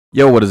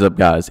Yo, what is up,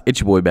 guys?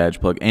 It's your boy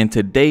BadgePlug, and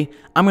today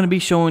I'm going to be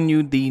showing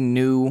you the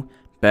new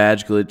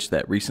badge glitch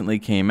that recently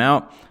came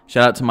out.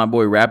 Shout out to my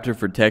boy Raptor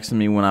for texting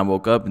me when I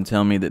woke up and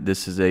telling me that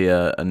this is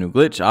a new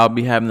glitch. I'll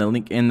be having the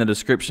link in the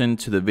description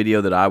to the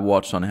video that I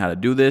watched on how to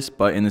do this,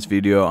 but in this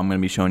video I'm going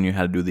to be showing you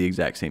how to do the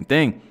exact same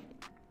thing.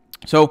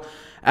 So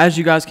as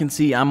you guys can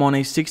see, I'm on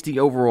a 60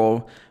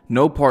 overall,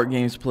 no park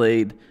games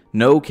played,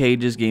 no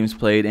cages games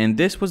played, and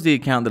this was the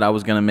account that I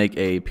was going to make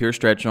a pure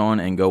stretch on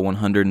and go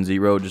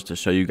 100-0 just to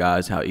show you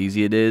guys how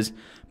easy it is.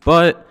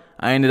 But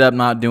I ended up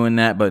not doing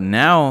that, but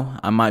now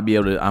I might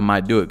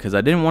do it because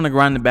I didn't want to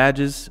grind the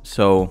badges.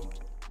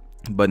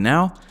 But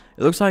now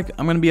it looks like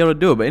I'm going to be able to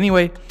do it. But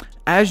anyway,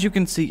 as you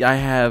can see, I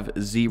have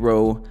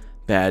 0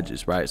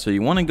 badges, right? So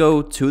you want to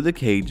go to the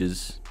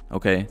cages,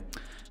 okay?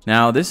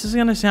 Now this is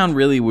going to sound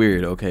really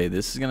weird, okay?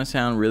 This is going to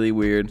sound really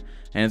weird.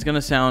 And it's going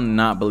to sound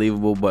not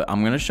believable, but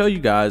I'm going to show you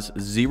guys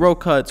 0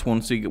 cuts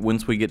once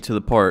we get to the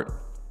part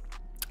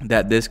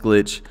that this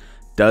glitch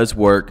does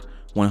work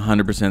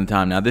 100% of the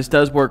time. Now, this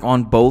does work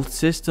on both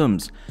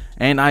systems.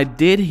 And I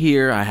did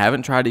hear, I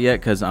haven't tried it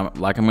yet because I'm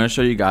going to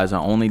show you guys, I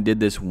only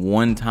did this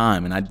one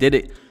time. And I did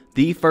it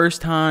the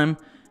first time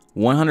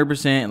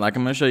 100%. Like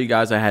I'm going to show you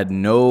guys, I had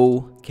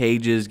no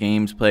cages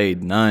games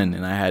played, none.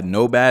 And I had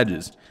no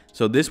badges.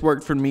 So this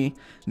worked for me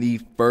the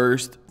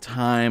first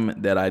time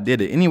that I did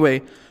it.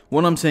 Anyway,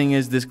 what I'm saying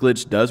is this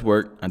glitch does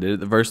work. I did it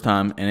the first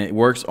time, and it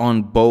works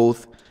on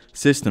both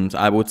systems.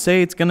 I would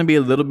say it's going to be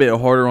a little bit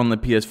harder on the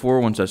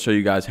PS4 once I show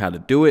you guys how to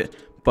do it,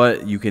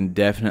 but you can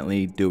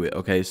definitely do it,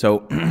 okay?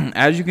 So,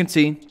 as you can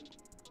see,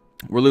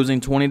 we're losing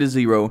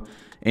 20-0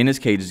 in this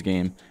cages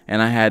game,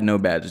 and I had no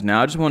badges.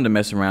 Now, I just wanted to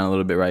mess around a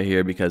little bit right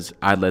here because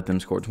I'd let them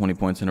score 20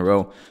 points in a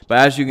row. But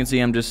as you can see,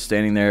 I'm just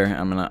standing there.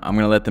 I'm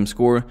gonna let them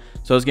score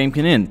so this game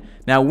can end.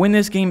 Now, when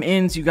this game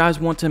ends, you guys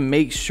want to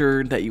make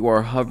sure that you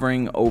are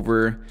hovering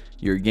over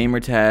your gamer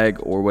tag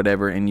or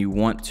whatever, and you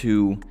want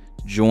to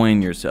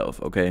join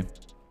yourself, okay?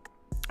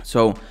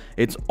 So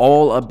it's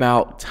all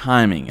about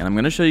timing, and I'm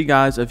gonna show you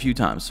guys a few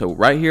times. So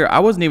right here, I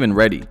wasn't even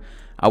ready.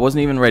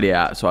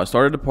 So I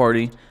started a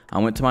party. I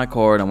went to my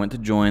card, I went to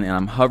join, and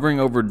I'm hovering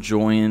over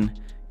join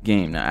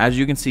game. Now, as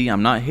you can see,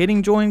 I'm not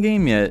hitting join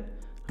game yet.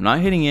 I'm not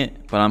hitting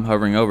it, but I'm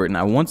hovering over it.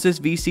 Now, once this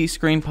VC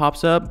screen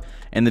pops up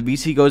and the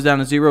VC goes down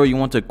to 0, you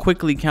want to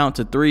quickly count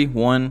to 3.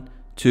 1,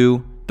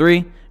 2,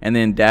 3, and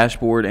then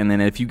dashboard. And then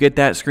if you get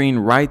that screen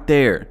right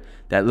there,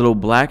 that little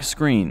black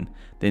screen,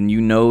 then you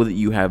know that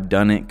you have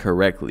done it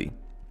correctly.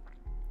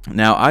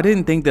 Now, I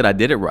didn't think that I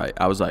did it right.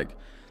 I was like,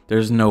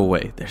 there's no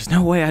way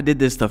I did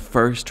this the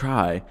first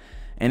try,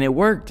 and it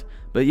worked.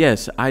 But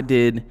yes, I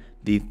did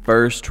the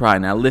first try.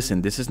 Now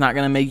listen, this is not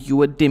going to make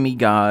you a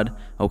demigod,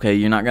 okay?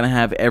 You're not going to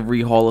have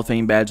every Hall of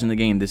Fame badge in the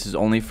game. This is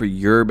only for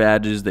your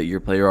badges that your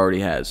player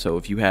already has. So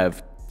if you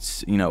have,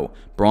 you know,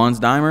 bronze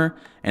dimer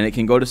and it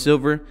can go to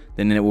silver,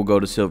 then it will go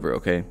to silver,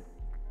 okay?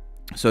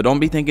 So don't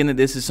be thinking that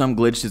this is some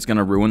glitch that's going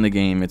to ruin the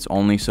game. It's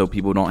only so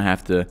people don't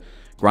have to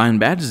grind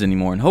badges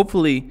anymore. And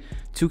hopefully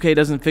 2K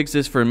doesn't fix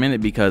this for a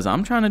minute, because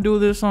I'm trying to do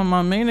this on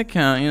my main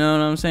account, you know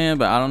what I'm saying?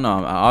 But I don't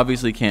know. I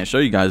obviously can't show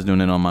you guys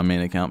doing it on my main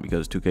account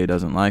because 2K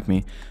doesn't like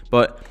me.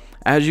 But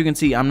as you can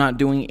see, I'm not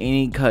doing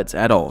any cuts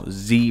at all.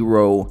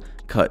 0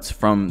 cuts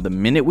from the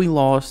minute we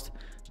lost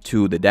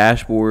to the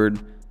dashboard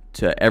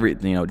to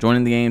everything, you know,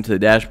 joining the game to the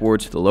dashboard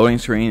to the loading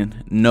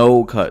screen.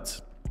 No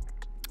cuts.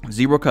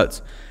 0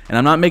 cuts. And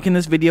I'm not making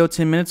this video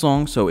 10 minutes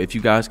long, so if you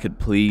guys could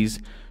please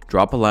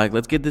drop a like.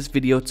 Let's get this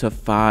video to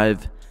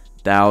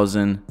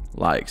 5,000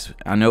 likes.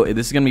 I know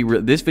this is gonna be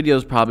this video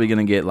is probably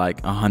gonna get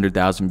like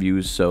 100,000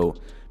 views, so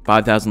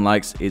 5,000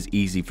 likes is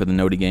easy for the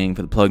Noti gang,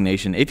 for the Plug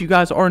Nation. If you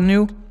guys are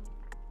new,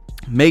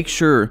 make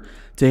sure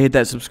to hit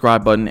that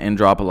subscribe button and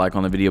drop a like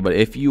on the video. But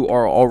if you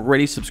are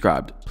already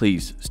subscribed,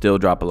 please still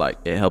drop a like.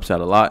 It helps out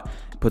a lot.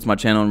 It puts my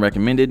channel in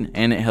recommended,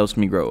 and it helps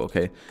me grow,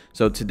 okay?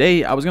 So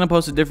today I was gonna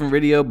post a different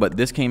video, but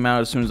this came out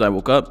as soon as I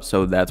woke up,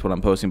 so that's what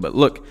I'm posting. But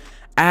look,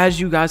 as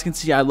you guys can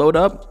see, I load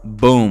up,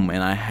 boom,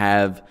 and I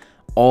have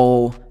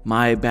all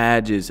my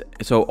badges.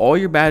 So all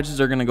your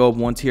badges are going to go up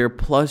 1 tier,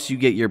 plus you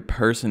get your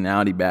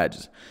personality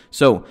badges.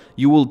 So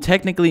you will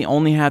technically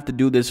only have to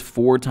do this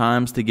 4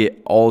 times to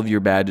get all of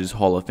your badges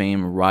Hall of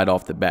Fame right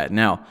off the bat.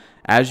 Now,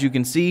 as you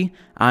can see,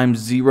 I'm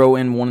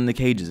 0-1 in the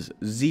cages.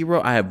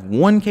 0. I have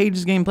 1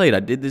 cages game played.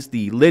 I did this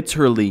the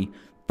literally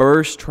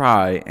first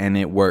try, and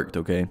it worked,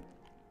 okay?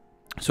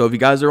 So if you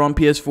guys are on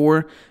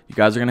PS4, you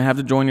guys are going to have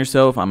to join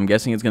yourself. I'm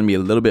guessing it's going to be a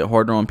little bit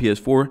harder on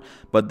PS4,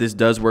 but this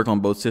does work on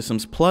both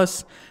systems.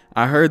 Plus,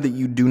 I heard that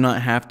you do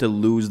not have to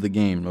lose the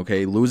game,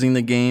 okay? Losing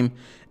the game,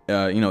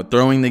 you know,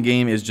 throwing the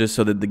game is just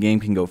so that the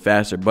game can go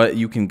faster. But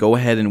you can go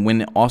ahead and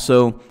win it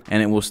also,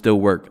 and it will still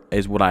work,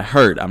 is what I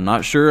heard. I'm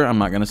not sure. I'm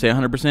not going to say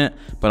 100%,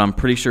 but I'm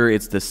pretty sure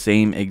it's the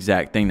same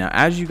exact thing. Now,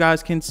 as you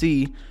guys can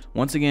see,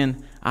 once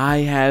again, I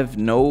have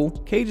no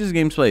cages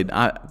games played.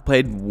 I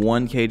played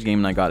 1 cage game,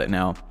 and I got it.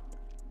 Now,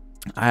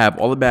 I have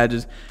all the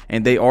badges,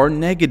 and they are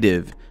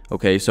negative,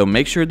 okay? So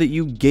make sure that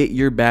you get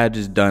your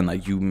badges done,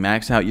 like you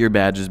max out your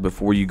badges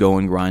before you go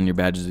and grind your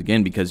badges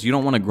again, because you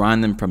don't want to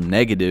grind them from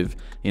negative,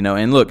 you know?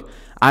 And look,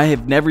 I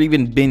have never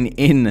even been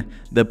in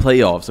the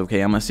playoffs,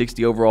 okay? I'm a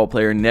 60 overall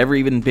player, never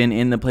even been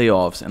in the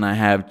playoffs, and I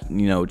have,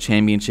 you know,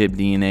 championship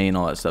DNA and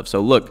all that stuff.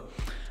 So look,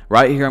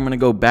 right here, I'm going to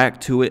go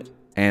back to it,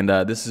 and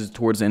this is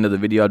towards the end of the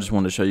video. I just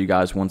wanted to show you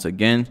guys once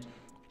again.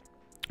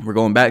 We're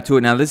going back to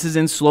it. Now, this is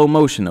in slow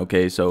motion,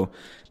 okay? So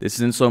this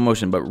is in slow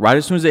motion, but right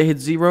as soon as it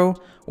hits 0,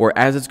 or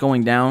as it's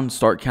going down,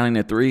 start counting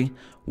to 3.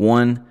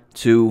 1,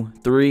 2,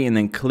 3, and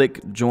then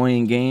click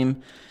join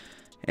game.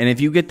 And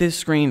if you get this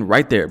screen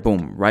right there,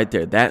 boom, right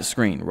there, that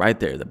screen right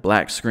there, the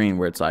black screen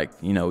where it's like,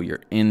 you know, you're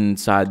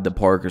inside the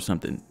park or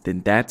something,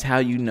 then that's how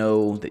you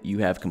know that you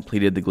have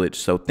completed the glitch.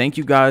 So thank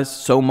you guys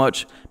so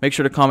much. Make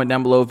sure to comment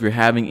down below if you're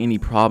having any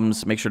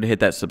problems. Make sure to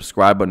hit that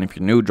subscribe button. If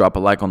you're new, drop a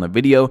like on the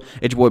video.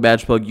 It's your boy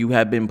BADGEPLUG. You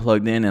have been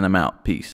plugged in, and I'm out. Peace.